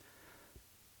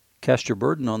Cast your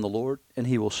burden on the Lord, and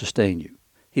he will sustain you.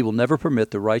 He will never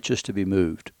permit the righteous to be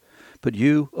moved. But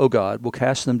you, O God, will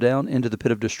cast them down into the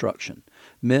pit of destruction.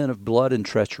 Men of blood and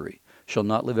treachery shall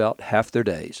not live out half their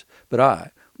days, but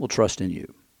I will trust in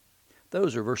you.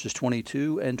 Those are verses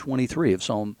 22 and 23 of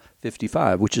Psalm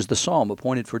 55, which is the psalm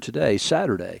appointed for today,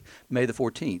 Saturday, May the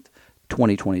 14th,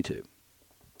 2022.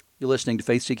 You're listening to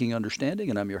Faith Seeking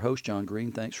Understanding, and I'm your host, John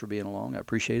Green. Thanks for being along. I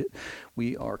appreciate it.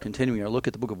 We are continuing our look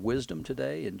at the book of Wisdom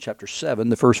today in chapter 7,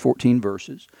 the first 14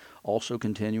 verses. Also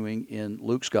continuing in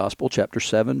Luke's Gospel, chapter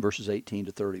 7, verses 18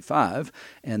 to 35.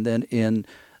 And then in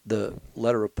the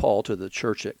letter of Paul to the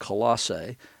church at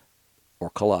Colossae, or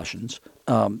Colossians,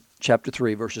 chapter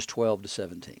 3, verses 12 to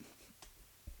 17.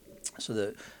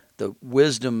 So the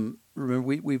wisdom,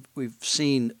 remember, we've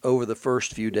seen over the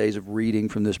first few days of reading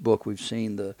from this book, we've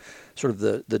seen the sort of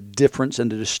the difference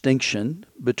and the distinction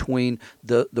between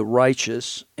the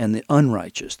righteous and the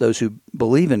unrighteous, those who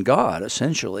believe in God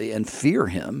essentially and fear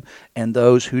Him, and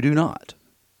those who do not.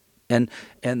 And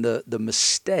the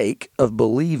mistake of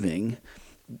believing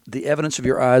the evidence of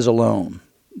your eyes alone,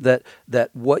 that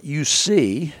what you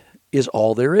see is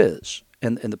all there is.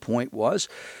 And the point was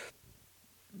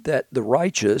that the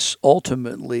righteous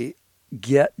ultimately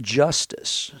get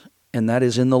justice, and that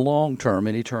is in the long term,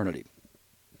 in eternity.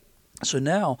 So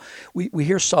now we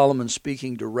hear Solomon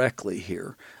speaking directly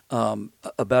here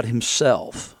about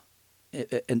himself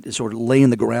and sort of laying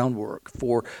the groundwork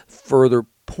for further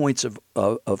points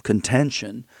of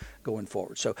contention going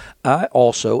forward. So I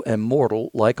also am mortal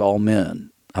like all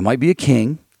men. I might be a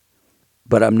king,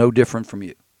 but I'm no different from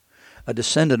you. A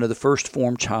descendant of the first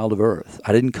formed child of earth.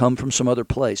 I didn't come from some other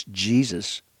place.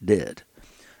 Jesus did.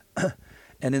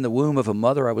 And in the womb of a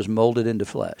mother I was molded into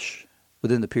flesh.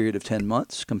 Within the period of 10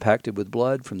 months, compacted with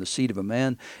blood from the seed of a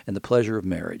man and the pleasure of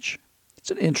marriage.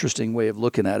 It's an interesting way of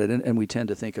looking at it, and we tend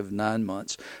to think of 9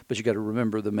 months. But you got to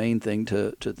remember the main thing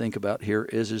to think about here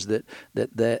is that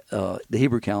the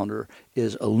Hebrew calendar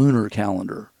is a lunar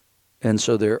calendar, and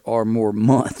so there are more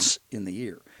months in the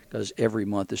year because every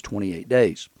month is 28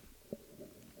 days.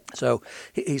 So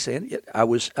he's saying, I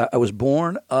was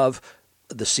born of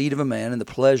the seed of a man and the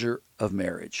pleasure of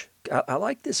marriage. I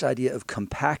like this idea of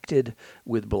compacted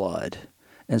with blood.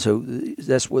 And so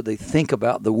that's what they think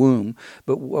about the womb.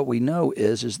 But what we know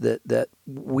is that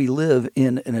we live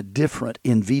in a different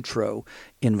in vitro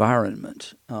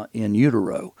environment in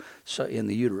utero, so in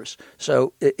the uterus.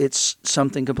 So it's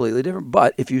something completely different.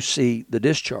 But if you see the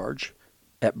discharge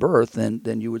at birth,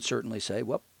 then you would certainly say,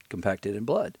 well, compacted in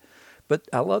blood. But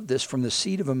I love this, from the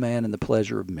seed of a man and the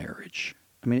pleasure of marriage.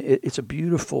 I mean, it's a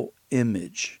beautiful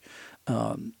image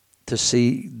to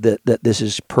see that this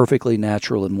is perfectly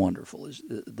natural and wonderful.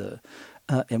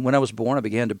 And when I was born, I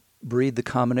began to breathe the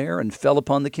common air and fell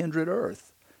upon the kindred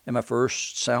earth. And my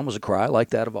first sound was a cry like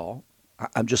that of all.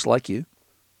 I'm just like you.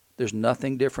 There's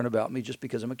nothing different about me just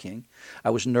because I'm a king.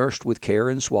 I was nursed with care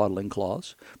in swaddling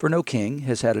cloths, for no king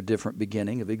has had a different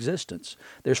beginning of existence.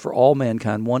 There's for all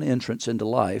mankind one entrance into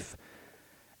life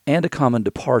and a common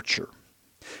departure.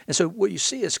 And so what you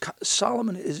see is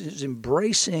Solomon is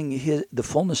embracing the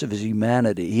fullness of his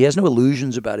humanity. He has no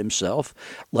illusions about himself,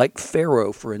 like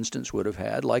Pharaoh, for instance, would have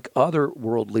had, like other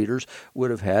world leaders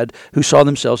would have had, who saw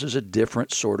themselves as a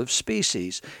different sort of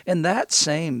species. And that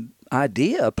same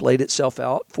idea played itself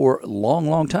out for a long,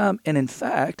 long time. And in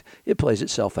fact, it plays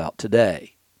itself out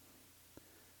today.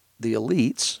 The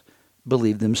elites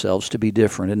believe themselves to be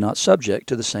different and not subject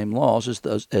to the same laws as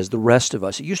the rest of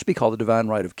us. It used to be called the divine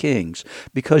right of kings.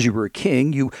 Because you were a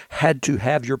king, you had to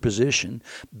have your position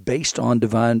based on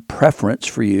divine preference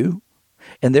for you,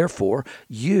 and therefore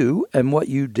you and what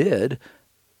you did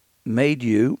made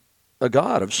you a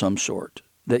god of some sort.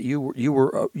 That you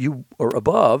were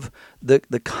above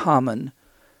the common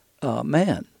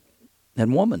man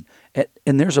and woman,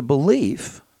 and there's a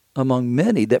belief among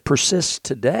many that persists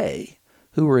today,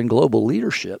 who are in global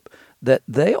leadership, that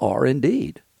they are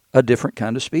indeed a different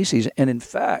kind of species. And in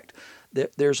fact,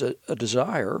 there's a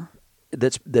desire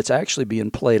that's actually being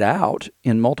played out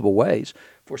in multiple ways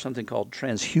for something called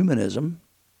transhumanism,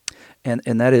 and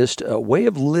that is a way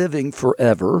of living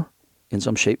forever in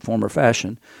some shape, form, or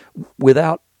fashion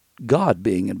without God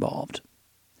being involved.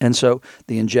 And so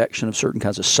the injection of certain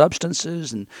kinds of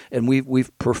substances, and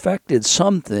we've perfected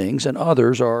some things, and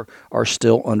others are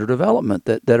still under development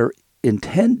that are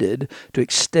intended to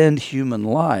extend human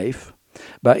life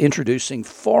by introducing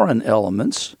foreign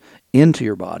elements into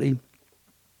your body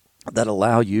that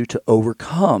allow you to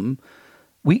overcome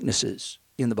weaknesses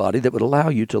in the body that would allow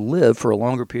you to live for a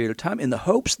longer period of time, in the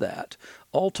hopes that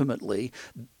ultimately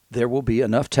there will be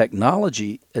enough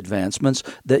technology advancements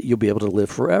that you'll be able to live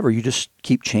forever. You just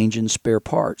keep changing spare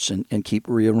parts and keep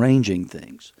rearranging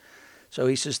things. So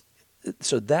he says,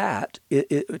 so that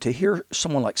to hear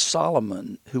someone like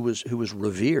Solomon, who was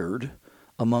revered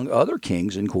among other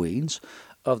kings and queens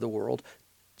of the world,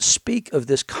 speak of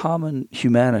this common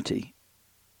humanity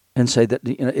and say that,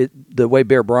 the way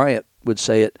Bear Bryant would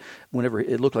say it, whenever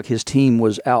it looked like his team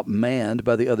was outmanned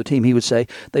by the other team, he would say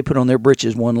they put on their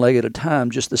britches one leg at a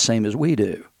time, just the same as we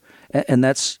do. And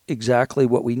that's exactly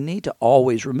what we need to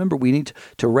always remember. We need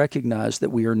to recognize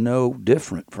that we are no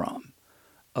different from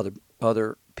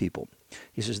other people.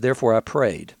 He says, therefore I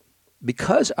prayed,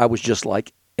 because I was just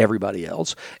like everybody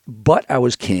else, but I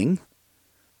was king.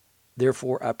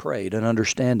 Therefore I prayed, and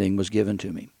understanding was given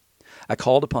to me. I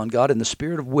called upon God, and the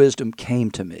spirit of wisdom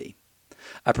came to me.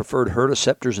 I preferred her to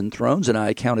scepters and thrones, and I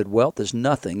accounted wealth as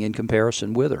nothing in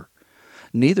comparison with her.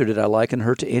 Neither did I liken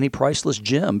her to any priceless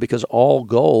gem, because all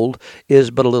gold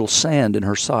is but a little sand in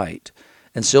her sight,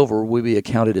 and silver will be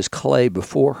accounted as clay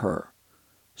before her.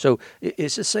 So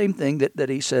it's the same thing that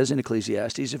he says in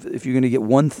Ecclesiastes. If you're going to get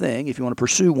one thing, if you want to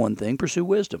pursue one thing, pursue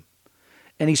wisdom.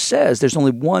 And he says there's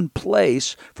only one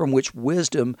place from which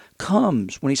wisdom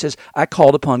comes. When he says, I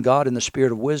called upon God and the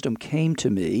spirit of wisdom came to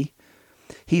me,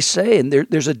 he's saying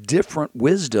there's a different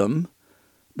wisdom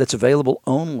that's available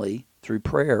only through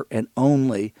prayer and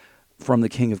only from the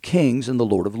King of Kings and the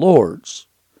Lord of Lords.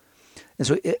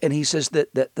 And he says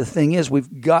that the thing is,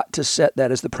 we've got to set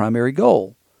that as the primary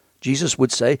goal. Jesus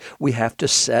would say we have to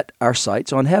set our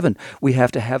sights on heaven. We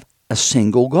have to have a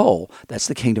single goal. That's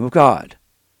the kingdom of God.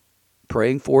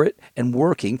 Praying for it and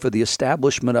working for the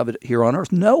establishment of it here on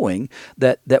earth, knowing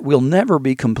that we'll never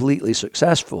be completely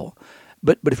successful.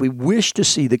 But if we wish to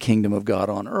see the kingdom of God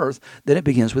on earth, then it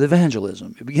begins with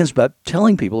evangelism. It begins by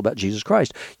telling people about Jesus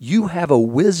Christ. You have a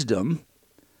wisdom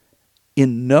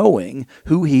in knowing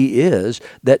who he is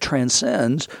that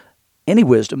transcends any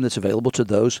wisdom that's available to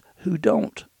those who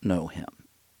don't know him.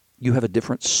 You have a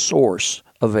different source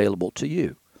available to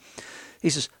you. He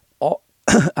says,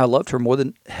 I loved her more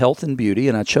than health and beauty,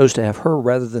 and I chose to have her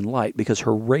rather than light, because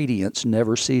her radiance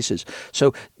never ceases.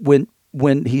 So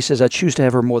when he says, I choose to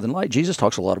have her more than light, Jesus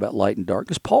talks a lot about light and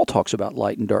darkness. Paul talks about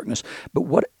light and darkness. But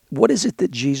what is it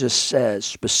that Jesus says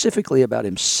specifically about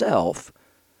himself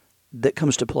that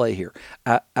comes to play here?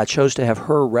 I chose to have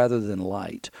her rather than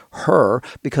light. Her,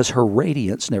 because her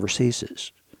radiance never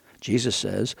ceases. Jesus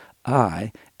says,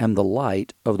 I am the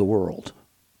light of the world.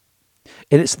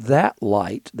 And it's that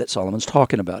light that Solomon's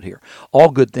talking about here. All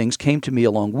good things came to me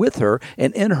along with her,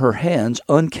 and in her hands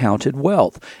uncounted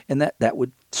wealth. And that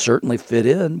would certainly fit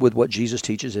in with what Jesus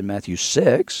teaches in Matthew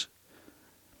 6,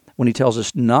 when he tells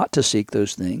us not to seek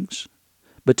those things,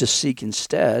 but to seek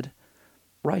instead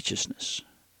righteousness,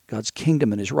 God's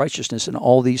kingdom and his righteousness, and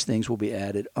all these things will be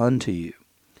added unto you.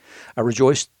 I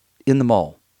rejoiced in them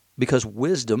all, because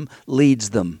wisdom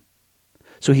leads them.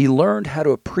 So he learned how to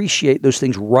appreciate those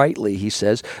things rightly, he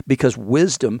says, because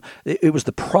wisdom, it was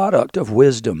the product of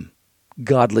wisdom,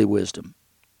 godly wisdom.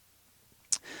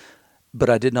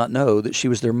 But I did not know that she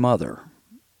was their mother.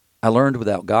 I learned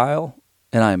without guile,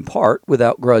 and I impart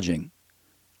without grudging.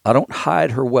 I don't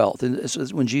hide her wealth. And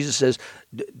when Jesus says,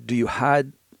 do you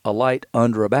hide a light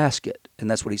under a basket?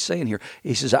 And that's what he's saying here.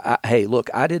 He says, hey, look,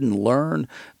 I didn't learn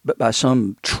but by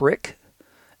some trick,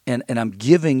 and I'm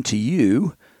giving to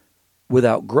you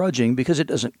without grudging, because it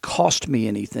doesn't cost me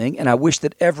anything. And I wish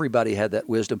that everybody had that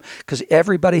wisdom, because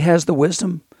everybody has the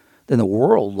wisdom, then the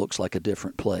world looks like a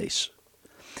different place.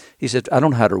 He said, I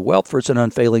don't hide her wealth, for it's an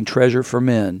unfailing treasure for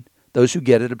men. Those who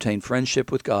get it obtain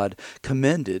friendship with God,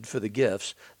 commended for the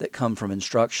gifts that come from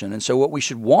instruction. And so what we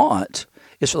should want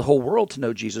is for the whole world to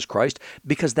know Jesus Christ,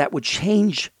 because that would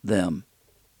change them.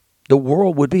 The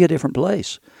world would be a different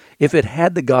place if it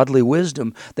had the godly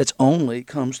wisdom that's only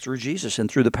comes through Jesus and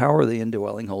through the power of the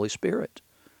indwelling Holy Spirit.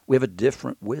 We have a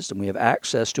different wisdom. We have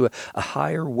access to a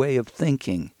higher way of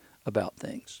thinking about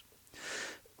things.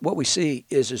 What we see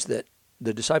is that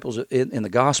the disciples in the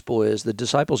gospel is the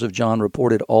disciples of John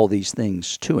reported all these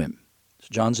things to him. So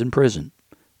John's in prison,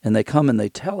 and they come and they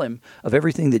tell him of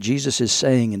everything that Jesus is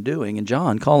saying and doing. And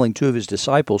John, calling two of his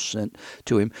disciples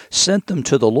sent them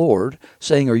to the Lord,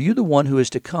 saying, are you the one who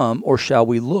is to come, or shall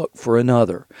we look for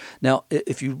another? Now,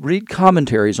 if you read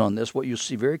commentaries on this, what you'll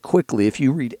see very quickly, if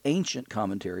you read ancient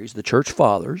commentaries, the church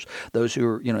fathers, those who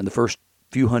are in the first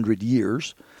few hundred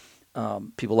years,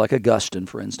 people like Augustine,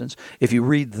 for instance, if you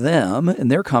read them and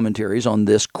their commentaries on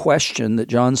this question that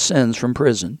John sends from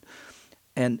prison,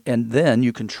 And then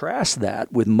you contrast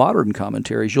that with modern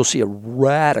commentaries, you'll see a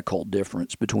radical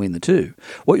difference between the two.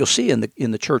 What you'll see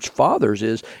in the church fathers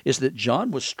is that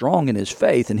John was strong in his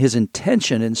faith, and his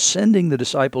intention in sending the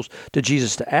disciples to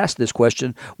Jesus to ask this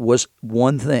question was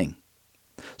one thing: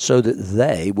 so that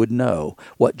they would know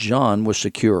what John was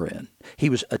secure in. He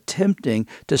was attempting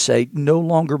to say, no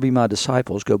longer be my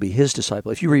disciples, go be his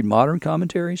disciple. If you read modern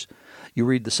commentaries, you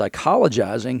read the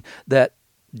psychologizing that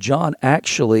John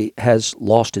actually has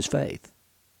lost his faith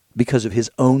because of his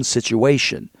own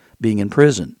situation, being in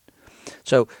prison.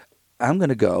 So I'm going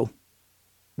to go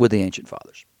with the ancient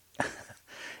fathers.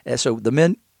 And so the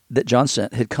men that John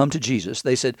sent had come to Jesus.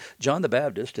 They said, John the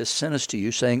Baptist has sent us to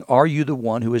you, saying, are you the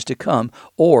one who is to come,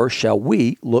 or shall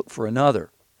we look for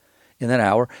another? In that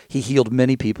hour, he healed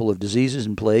many people of diseases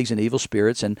and plagues and evil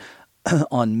spirits, and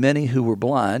on many who were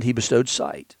blind, he bestowed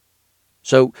sight.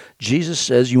 So Jesus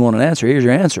says, you want an answer? Here's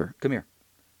your answer. Come here.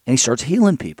 And he starts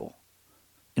healing people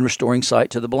and restoring sight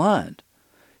to the blind.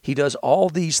 He does all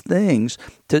these things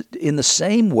in the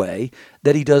same way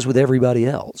that he does with everybody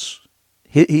else.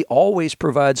 He always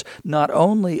provides not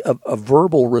only a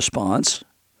verbal response,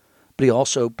 but he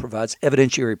also provides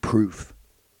evidentiary proof.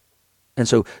 And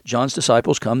so John's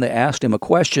disciples come, they asked him a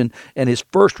question, and his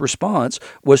first response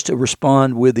was to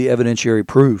respond with the evidentiary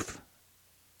proof.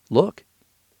 Look.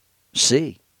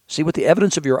 See what the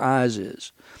evidence of your eyes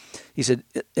is. He said,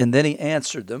 and then he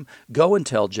answered them, go and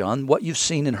tell John what you've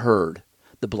seen and heard.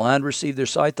 The blind receive their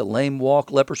sight, the lame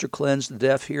walk, lepers are cleansed, the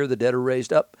deaf hear, the dead are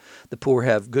raised up, the poor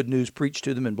have good news preached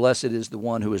to them, and blessed is the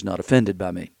one who is not offended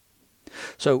by me.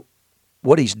 So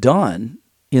what he's done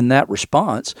in that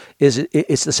response is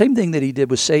it's the same thing that he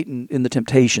did with Satan in the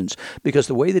temptations, because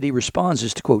the way that he responds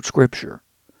is to quote Scripture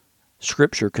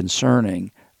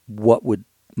concerning what would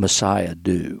Messiah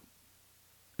do.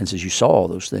 And says, you saw all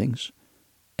those things,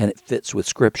 and it fits with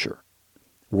Scripture.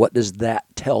 What does that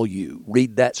tell you?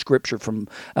 Read that Scripture from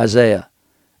Isaiah,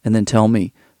 and then tell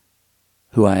me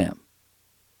who I am.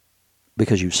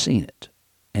 Because you've seen it,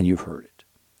 and you've heard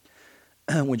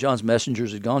it. When John's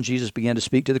messengers had gone, Jesus began to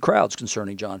speak to the crowds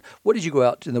concerning John. What did you go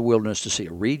out in the wilderness to see?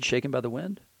 A reed shaken by the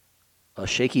wind? A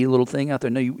shaky little thing out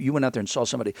there? No, you went out there and saw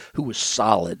somebody who was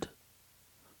solid,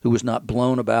 who was not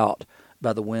blown about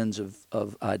by the winds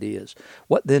of ideas.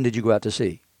 What then did you go out to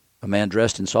see? A man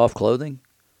dressed in soft clothing?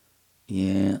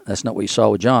 Yeah, that's not what you saw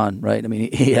with John, right? I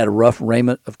mean, he had a rough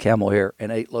raiment of camel hair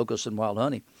and ate locusts and wild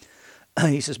honey.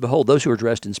 He says, behold, those who are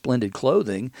dressed in splendid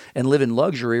clothing and live in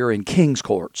luxury are in king's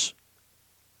courts.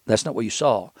 That's not what you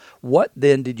saw. What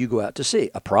then did you go out to see?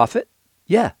 A prophet?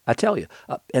 Yeah, I tell you,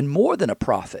 and more than a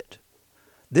prophet.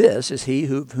 This is he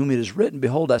whom it is written,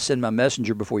 behold, I send my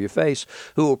messenger before your face,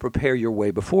 who will prepare your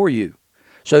way before you.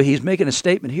 So he's making a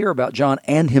statement here about John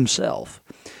and himself.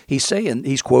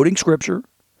 He's quoting Scripture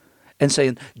and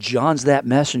saying, John's that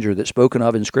messenger that's spoken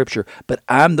of in Scripture, but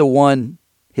I'm the one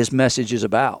his message is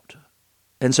about.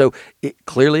 And so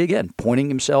clearly, again, pointing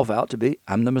himself out to be,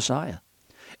 I'm the Messiah.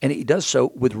 And he does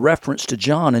so with reference to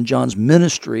John and John's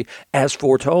ministry as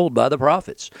foretold by the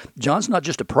prophets. John's not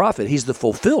just a prophet, he's the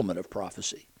fulfillment of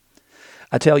prophecy.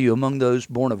 I tell you, among those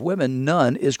born of women,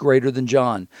 none is greater than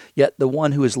John. Yet the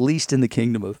one who is least in the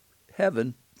kingdom of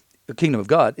heaven, the kingdom of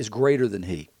God, is greater than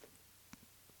he.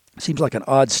 Seems like an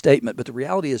odd statement, but the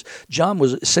reality is John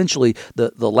was essentially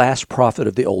the last prophet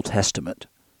of the Old Testament,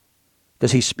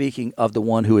 because he's speaking of the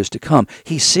one who is to come.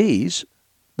 He sees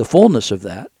the fullness of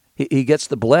that. He gets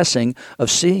the blessing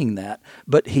of seeing that,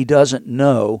 but he doesn't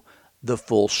know the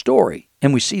full story.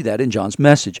 And we see that in John's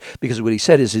message, because what he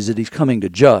said is that he's coming to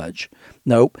judge.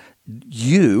 Nope,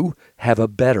 you have a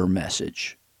better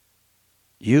message.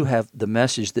 You have the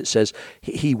message that says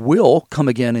he will come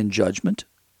again in judgment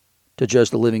to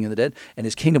judge the living and the dead, and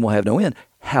his kingdom will have no end.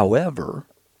 However,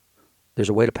 there's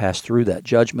a way to pass through that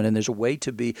judgment, and there's a way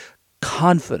to be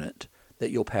confident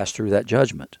that you'll pass through that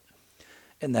judgment.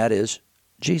 And that is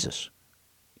Jesus.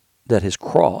 That his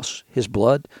cross, his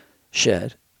blood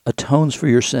shed, atones for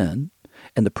your sin,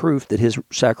 and the proof that his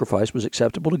sacrifice was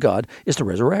acceptable to God is the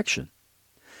resurrection.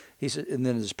 He said, and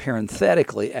then it's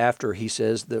parenthetically after he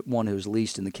says that one who is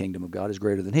least in the kingdom of God is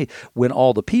greater than he. When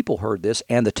all the people heard this,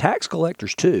 and the tax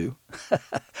collectors too,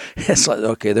 it's like,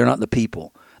 okay, they're not the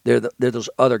people. They're those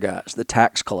other guys, the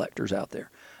tax collectors out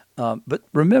there. But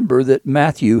remember that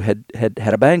Matthew had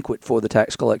a banquet for the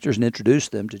tax collectors and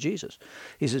introduced them to Jesus.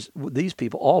 He says, these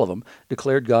people, all of them,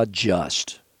 declared God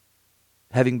just,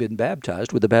 having been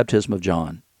baptized with the baptism of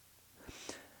John.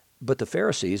 But the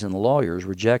Pharisees and the lawyers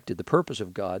rejected the purpose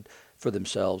of God for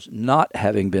themselves, not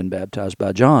having been baptized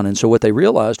by John. And so what they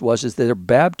realized is that their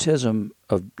baptism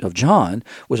of John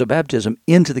was a baptism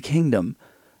into the kingdom,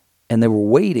 And they were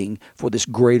waiting for this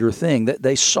greater thing. That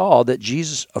they saw that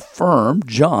Jesus affirmed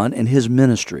John and his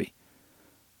ministry.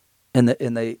 And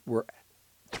they were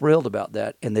thrilled about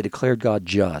that, and they declared God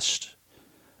just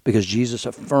because Jesus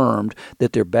affirmed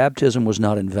that their baptism was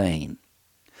not in vain.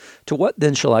 To what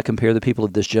then shall I compare the people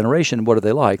of this generation? What are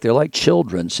they like? They're like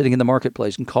children sitting in the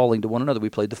marketplace and calling to one another. We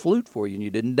played the flute for you, and you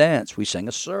didn't dance. We sang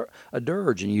a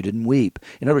dirge, and you didn't weep.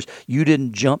 In other words, you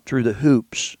didn't jump through the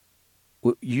hoops.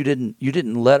 You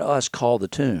didn't let us call the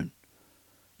tune.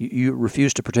 You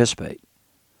refused to participate.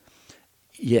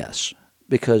 Yes,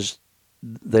 because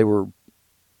they were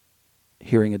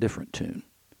hearing a different tune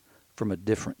from a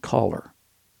different caller,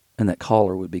 and that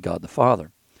caller would be God the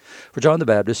Father. For John the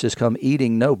Baptist has come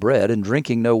eating no bread and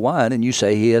drinking no wine, and you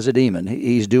say he has a demon.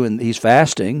 He's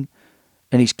fasting,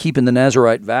 and he's keeping the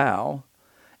Nazirite vow,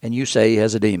 and you say he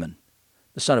has a demon.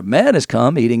 The Son of Man has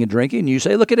come eating and drinking, and you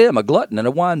say, look at him, a glutton and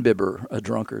a winebibber, a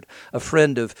drunkard, a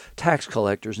friend of tax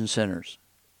collectors and sinners.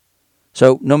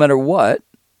 So no matter what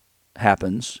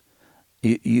happens,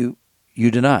 you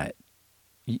deny it.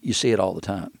 You see it all the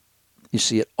time. You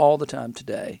see it all the time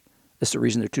today. That's the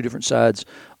reason there are two different sides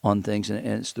on things, and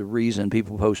it's the reason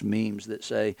people post memes that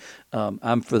say,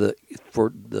 "I'm for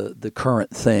the current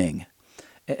thing,"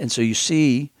 and so you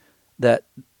see that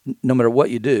no matter what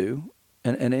you do,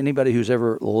 and anybody who's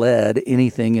ever led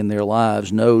anything in their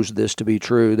lives knows this to be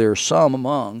true. There are some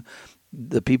among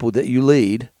the people that you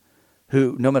lead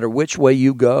who, no matter which way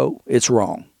you go, it's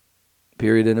wrong.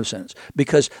 Period. End of sentence.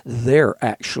 Because they're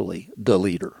actually the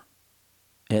leader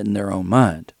in their own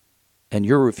mind. And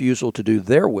your refusal to do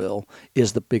their will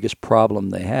is the biggest problem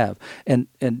they have. And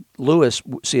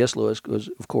C.S. Lewis, was,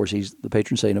 of course, he's the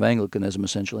patron saint of Anglicanism,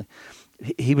 essentially.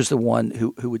 He was the one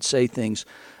who would say things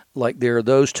like, there are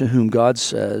those to whom God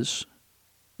says,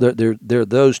 there are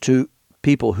those two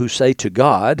people who say to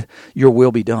God, your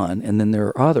will be done. And then there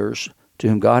are others to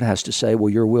whom God has to say, well,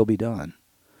 your will be done.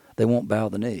 They won't bow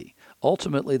the knee.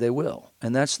 Ultimately, they will.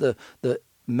 And that's the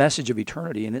message of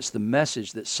eternity, and it's the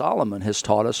message that Solomon has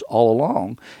taught us all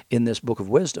along in this book of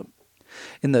wisdom.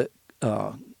 In the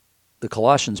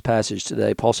Colossians passage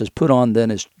today, Paul says, put on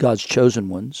then as God's chosen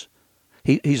ones.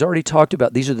 He's already talked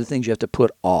about these are the things you have to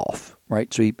put off,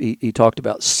 right? So he talked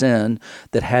about sin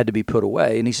that had to be put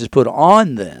away, and he says, put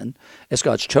on then as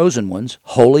God's chosen ones,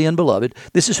 holy and beloved.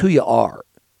 This is who you are.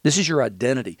 This is your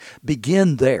identity.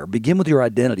 Begin there. Begin with your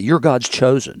identity. You're God's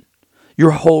chosen.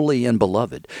 You're holy and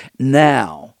beloved.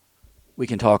 Now we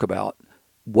can talk about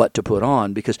what to put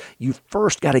on, because you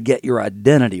first got to get your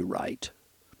identity right.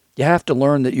 You have to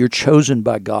learn that you're chosen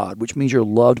by God, which means you're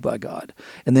loved by God.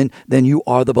 And then you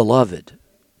are the beloved.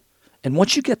 And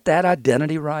once you get that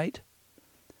identity right,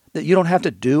 that you don't have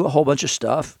to do a whole bunch of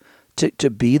stuff to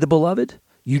be the beloved,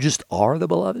 you just are the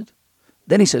beloved.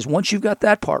 Then he says, once you've got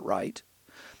that part right,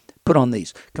 put on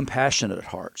these: compassionate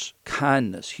hearts,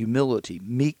 kindness, humility,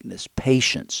 meekness,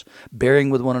 patience, bearing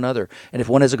with one another. And if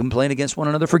one has a complaint against one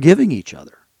another, forgiving each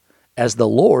other. As the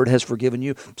Lord has forgiven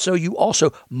you, so you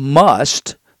also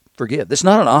must forgive. That's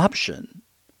not an option.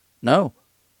 No.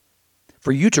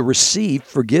 For you to receive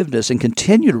forgiveness and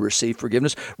continue to receive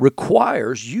forgiveness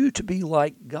requires you to be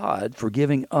like God,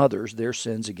 forgiving others their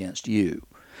sins against you.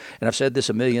 And I've said this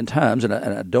a million times, and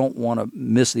I don't want to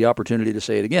miss the opportunity to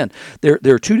say it again. There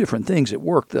are two different things at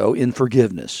work, though, in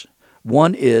forgiveness.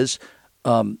 One is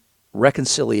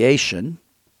reconciliation,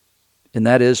 and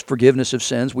that is forgiveness of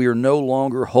sins. We are no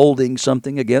longer holding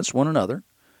something against one another.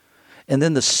 And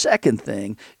then the second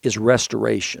thing is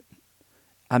restoration.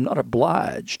 I'm not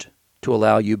obliged to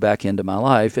allow you back into my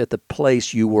life at the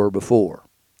place you were before.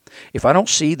 If I don't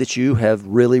see that you have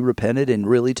really repented and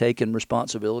really taken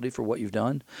responsibility for what you've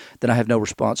done, then I have no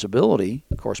responsibility,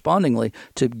 correspondingly,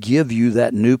 to give you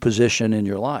that new position in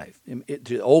your life,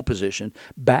 the old position,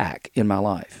 back in my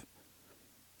life.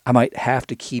 I might have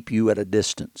to keep you at a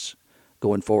distance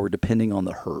going forward, depending on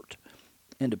the hurt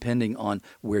and depending on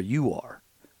where you are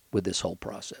with this whole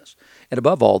process. And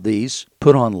above all these,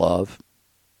 put on love.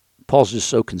 Paul's just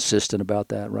so consistent about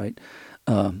that, right?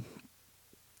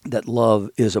 That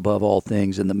love is above all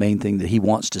things, and the main thing that he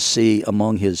wants to see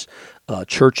among his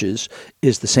churches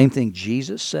is the same thing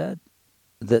Jesus said,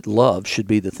 that love should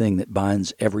be the thing that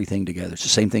binds everything together. It's the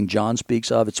same thing John speaks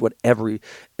of. It's what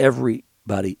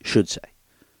everybody should say.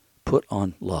 Put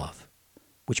on love,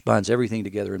 which binds everything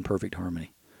together in perfect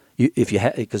harmony.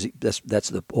 Because that's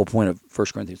the whole point of 1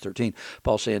 Corinthians 13.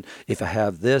 Paul's saying, if I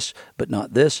have this but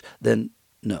not this, then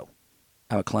no.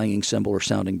 I'm a clanging cymbal or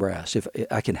sounding brass. If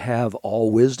I can have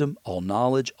all wisdom, all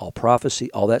knowledge, all prophecy,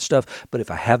 all that stuff, but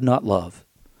if I have not love,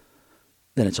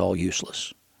 then it's all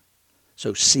useless.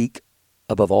 So seek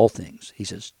above all things, he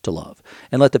says, to love.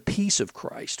 And let the peace of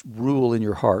Christ rule in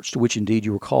your hearts, to which indeed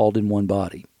you were called in one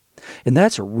body. And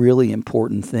that's a really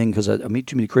important thing, because I meet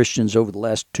too many Christians over the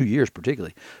last 2 years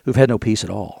particularly who've had no peace at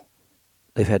all.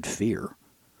 They've had fear.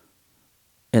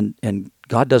 And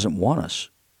God doesn't want us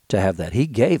to have that. He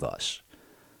gave us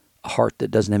a heart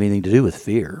that doesn't have anything to do with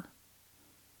fear.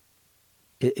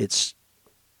 It's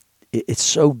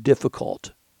so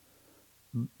difficult,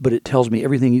 but it tells me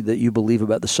everything that you believe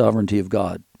about the sovereignty of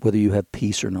God, whether you have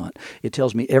peace or not. It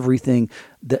tells me everything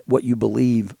that what you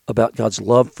believe about God's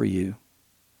love for you,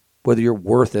 whether you're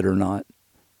worth it or not.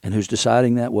 And who's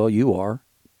deciding that? Well, you are.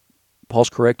 Paul's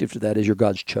corrective to that is you're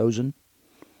God's chosen.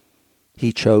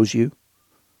 He chose you.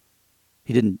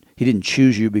 He didn't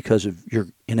choose you because of your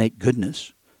innate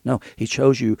goodness. No, he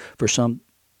chose you for some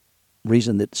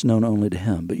reason that's known only to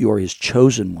him. But you are his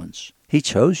chosen ones. He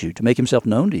chose you to make himself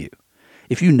known to you.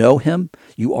 If you know him,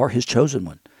 you are his chosen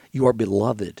one. You are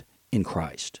beloved in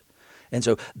Christ. And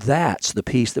so that's the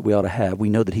peace that we ought to have. We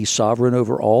know that he's sovereign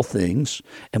over all things,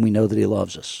 and we know that he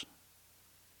loves us.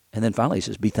 And then finally he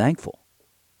says, be thankful.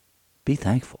 Be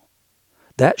thankful.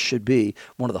 That should be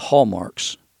one of the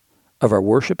hallmarks of our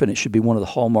worship, and it should be one of the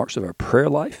hallmarks of our prayer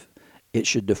life. It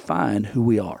should define who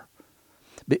we are.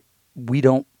 But we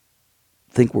don't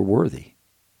think we're worthy.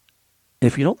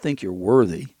 If you don't think you're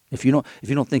worthy, if you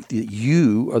don't think that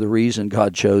you are the reason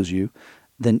God chose you,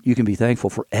 then you can be thankful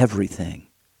for everything,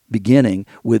 beginning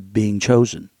with being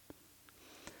chosen.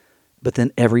 But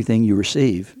then everything you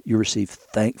receive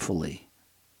thankfully.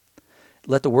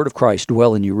 Let the word of Christ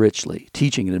dwell in you richly,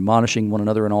 teaching and admonishing one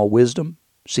another in all wisdom,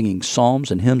 singing psalms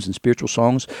and hymns and spiritual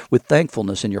songs with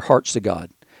thankfulness in your hearts to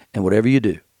God. And whatever you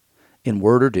do, in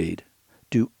word or deed,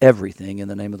 do everything in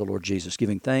the name of the Lord Jesus,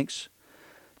 giving thanks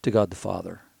to God the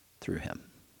Father through him.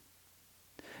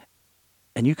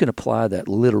 And you can apply that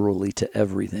literally to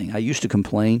everything. I used to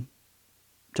complain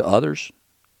to others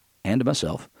and to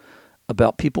myself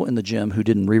about people in the gym who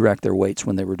didn't re-rack their weights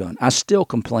when they were done. I still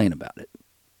complain about it.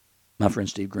 My friend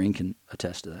Steve Green can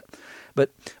attest to that.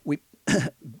 But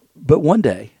one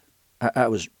day, I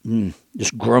was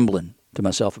just grumbling to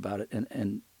myself about it,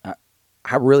 and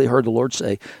I really heard the Lord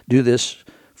say, do this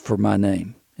for my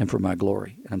name and for my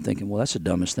glory. And I'm thinking, well, that's the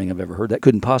dumbest thing I've ever heard. That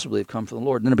couldn't possibly have come from the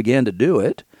Lord. And then I began to do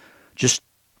it. Just,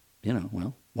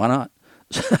 well, why not?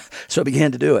 So I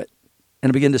began to do it.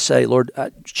 And I began to say, Lord,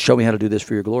 show me how to do this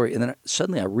for your glory. And then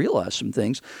suddenly I realized some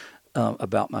things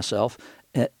about myself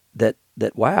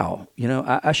that wow,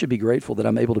 I should be grateful that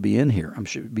I'm able to be in here. I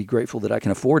should be grateful that I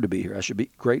can afford to be here. I should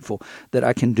be grateful that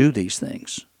I can do these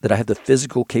things, that I have the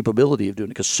physical capability of doing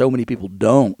it, because so many people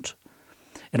don't.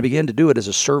 And I began to do it as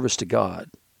a service to God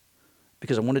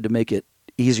because I wanted to make it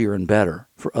easier and better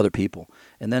for other people.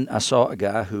 And then I saw a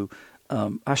guy who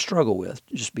I struggle with,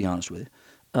 just to be honest with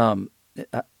you.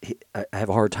 I have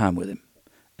a hard time with him.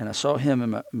 And I saw him,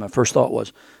 and my first thought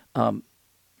was,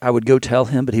 I would go tell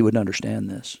him, but he wouldn't understand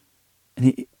this.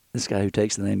 And this guy who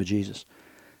takes the name of Jesus.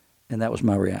 And that was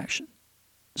my reaction.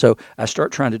 So I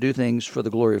start trying to do things for the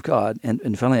glory of God,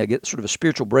 and finally I get sort of a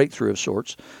spiritual breakthrough of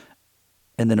sorts,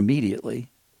 and then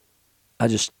immediately I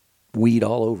just weed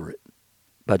all over it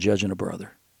by judging a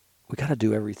brother. We got to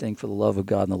do everything for the love of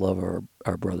God and the love of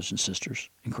our brothers and sisters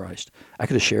in Christ. I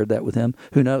could have shared that with him.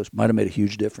 Who knows? Might have made a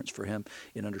huge difference for him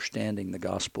in understanding the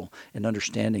gospel and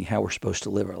understanding how we're supposed to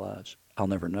live our lives. I'll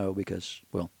never know because,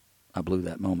 well, I blew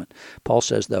that moment. Paul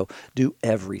says, though, do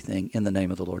everything in the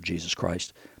name of the Lord Jesus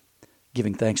Christ,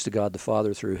 giving thanks to God the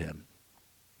Father through him.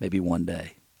 Maybe one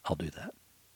day I'll do that.